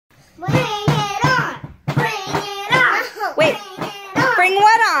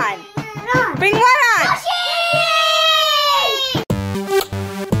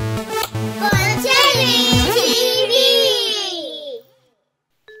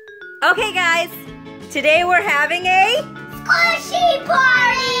Okay guys, today we're having a Squishy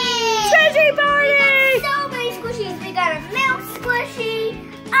party! Squishy party! So many squishies. We got a milk squishy,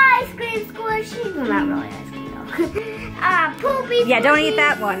 ice cream squishy. Well, not really ice cream though. Poopy Yeah, don't squishies. eat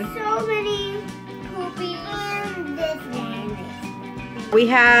that one. So many poopy. And this one. We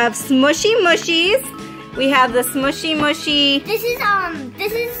have Smooshy Mushies. We have the Smooshy Mushy This is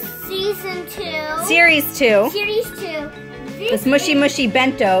season 2. Series 2. Series 2. The Smooshy Mushy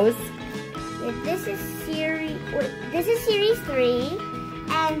Bentos. This is series 3,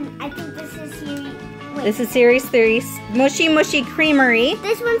 and I think this is series. Wait. This is Series 3. Mushy Mushy Creamery.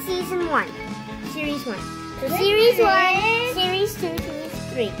 This one's season 1. Series 1. So series 1, series 2, series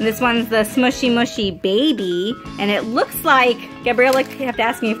 3. And this one's the Smooshy Mushy Baby. And it looks like, Gabriella kept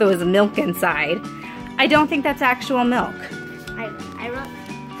asking if there was milk inside. I don't think that's actual milk. I wrote.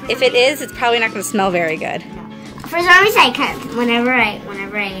 If it is, it's probably not going to smell very good. No. For some reason, whenever I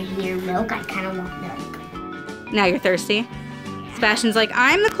hear milk, I kind of want milk. Now you're thirsty? Sebastian's like,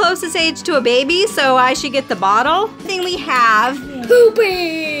 I'm the closest age to a baby, so I should get the bottle. The thing we have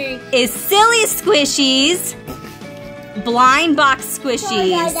Pooping is Silly Squishies, blind box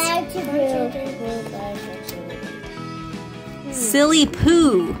squishies, Silly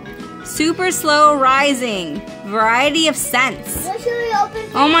Poo, super slow rising, variety of scents. What should we open?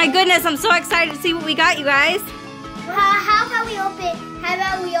 Oh my goodness, I'm so excited to see what we got, you guys. How about we open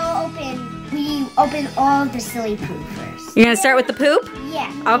all of the silly poo first? You're gonna start with the poop?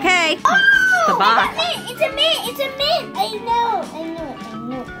 Yeah. Okay. Oh, The box. It's a mint.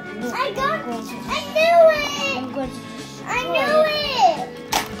 I knew it.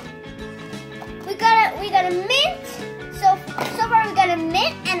 We got a mint. So far we got a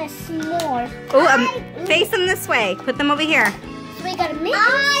mint and a s'more. Oh, face them this way. Put them over here. So we got a mint.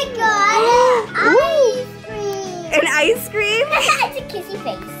 I got ice cream. An ice cream? It's a kissy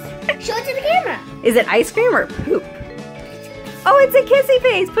face. Show it to the camera. Is it ice cream or poop? Oh, it's a kissy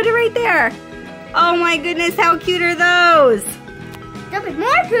face. Put it right there. Oh my goodness, how cute are those? Open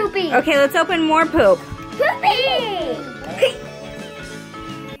more poopy. Okay, let's open more poop. Poopy.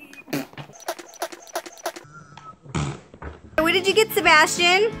 What did you get,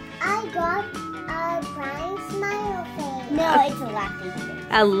 Sebastian? I got a crying smile face. No, it's a laughing face.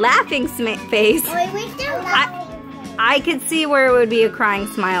 A laughing face. Oh, wait, we still laughing. I could see where it would be a crying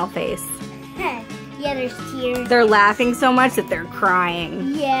smile face. Yeah, there's tears. They're laughing so much that they're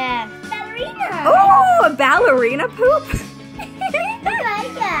crying. Yeah. Ballerina. Oh, a ballerina poop? What's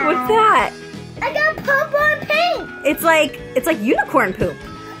What's that? I got purple and pink. It's like unicorn poop.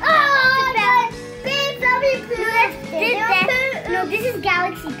 Oh, I got big poop. No, this is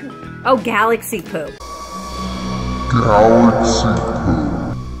galaxy poop. Oh, galaxy poop. Galaxy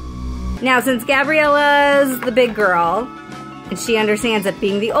poop. Now, since Gabriella's the big girl, and she understands that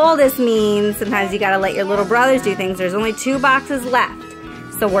being the oldest means sometimes you gotta let your little brothers do things, there's only 2 boxes left.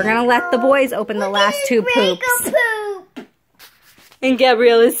 So we're gonna let the boys open the last 2 poops. Poop. And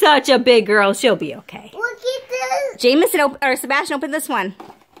Gabriella's such a big girl, she'll be okay. Look at this. Jamison, or Sebastian, open this one.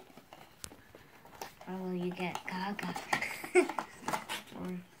 Oh, you get Gaga.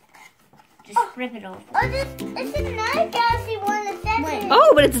 Just rip it off. Oh, it's another galaxy one that says it.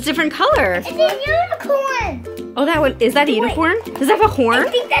 Oh, but it's a different color. It's a unicorn. Oh, that one, is that a unicorn? Does that have a horn? I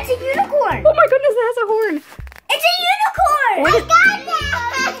think that's a unicorn. Oh my goodness, it has a horn. It's a unicorn. What I is- got that.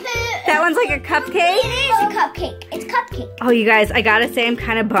 That one's like a cupcake? It is a cupcake. It's cupcake. Oh, you guys, I gotta say I'm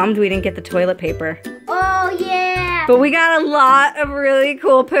kind of bummed we didn't get the toilet paper. Oh, yeah. But we got a lot of really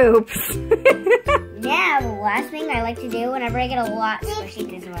cool poops. Yeah, the last thing I like to do whenever I get a lot squishy,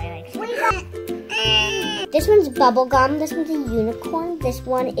 this is what I like to do. This one's bubblegum. This one's a unicorn. This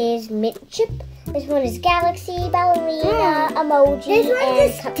one is mint chip. This one is galaxy, ballerina, emoji, this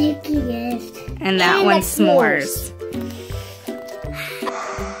one's the stickiest. And that one's s'mores.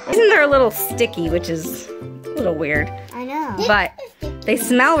 Isn't there a little sticky, which is a little weird. I know. But they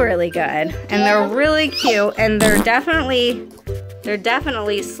smell really good, and they're really cute, and they're definitely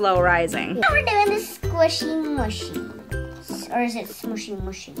slow rising. Now we're doing the squishy mushy. Or is it smooshy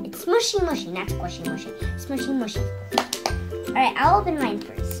mushy? It's smooshy mushy, not squishy mushy. Smooshy mushy. Alright, I'll open mine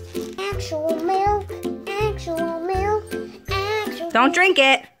first. Actual milk, actual milk, actual Don't drink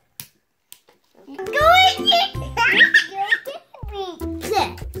it. Go in it!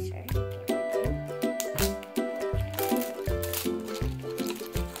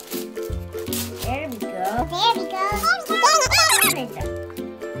 There we go. There we go.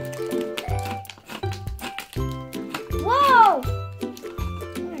 Whoa!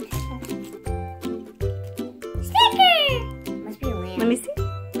 Sticker! Must be a lamb. Let me see.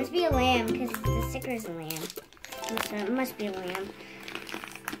 Must be a lamb because the sticker's a lamb. So it must be a lamb.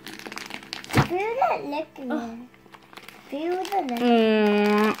 Feel that liquid. Feel the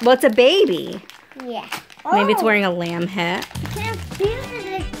liquid. Well, it's a baby. Yeah. Maybe it's wearing a lamb hat. I can't feel the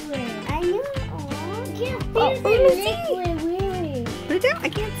liquid. I know. I can't feel Oh, the let me see. liquid. Really. Put it down. I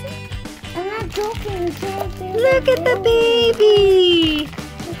can't see. I'm not joking. You can't feel Look at the baby.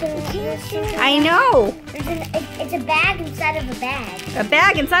 I know. It's a bag inside of a bag. A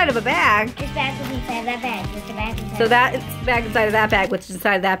bag inside of a bag. This bag is inside of that bag. There's a bag inside. So that is the bag inside of that bag, which is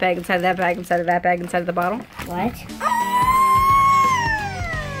inside of that bag, inside of that bag, inside of that bag, inside of the bottle. What?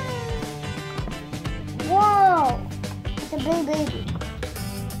 Whoa! It's a big baby.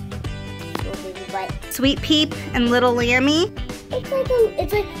 Little baby butt. Sweet Peep and Little Lammy. It's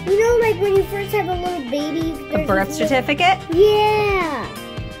like you know, like when you first have a little baby. A birth certificate. Yeah.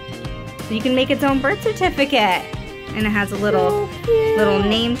 So you can make its own birth certificate, and it has a little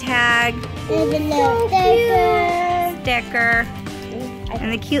name tag, There's a little sticker,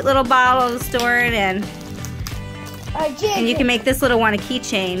 and a cute little bottle to store it in. And you can make this little one a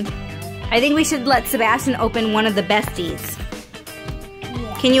keychain. I think we should let Sebastian open one of the besties.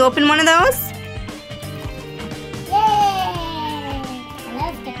 Yeah. Can you open one of those? Yay! I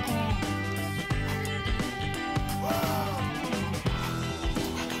love the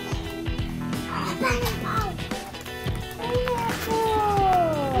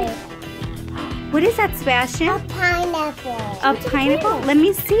What is that, Sebastian? A pineapple. A pineapple? Let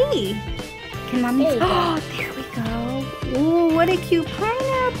me see. Can mommy? There you go. Oh, there we go. Ooh, what a cute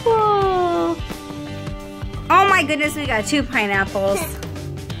pineapple. Oh my goodness, we got 2 pineapples.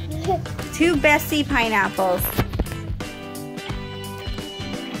 2 bestie pineapples.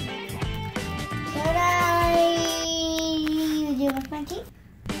 Should I do a funky?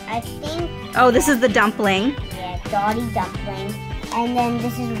 I think. Oh, this is the dumpling. Yeah, Dottie dumpling. And then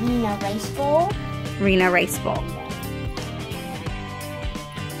this is Rena rice bowl. Rena rice bowl.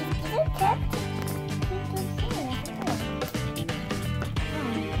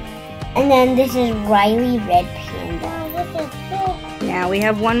 And then this is Riley red panda. Oh, this is so cool. Now we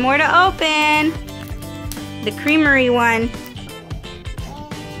have one more to open. The creamery one.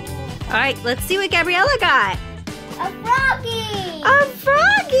 All right, let's see what Gabriella got. A froggy. A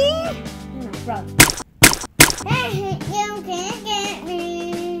froggy. Frog. You can't get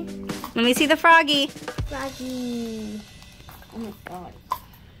me. Let me see the froggy. Froggy. Oh my god.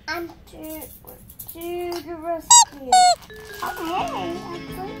 I'm to the rescue. Okay.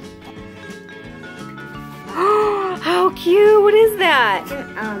 How cute. What is that? It's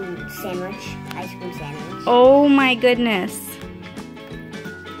an sandwich. Ice cream sandwich. Oh my goodness.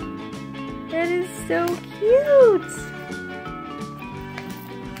 That is so cute.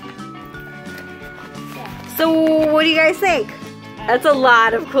 So what do you guys think? That's a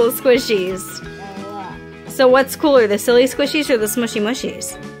lot of cool squishies. So what's cooler, the Silly Squishies or the Smooshy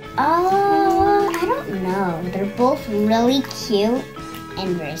Mushies? I don't know. They're both really cute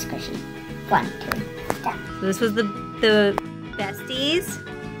and very squishy. Fun too. Yeah. So this was the besties.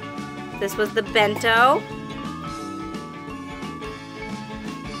 This was the bento.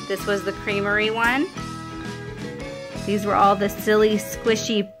 This was the creamery one. These were all the Silly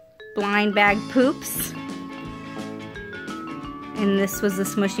Squishy blind bag poops. And this was the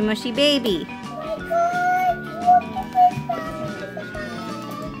Smooshy Mushy baby.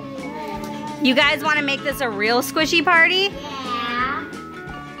 You guys want to make this a real squishy party? Yeah.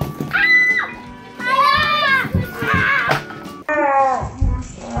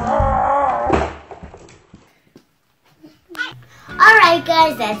 Alright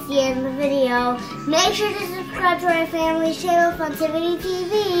guys, that's the end of the video. Make sure to subscribe to our family's channel, Funtivity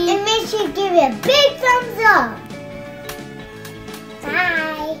TV. And make sure to give it a big thumbs up.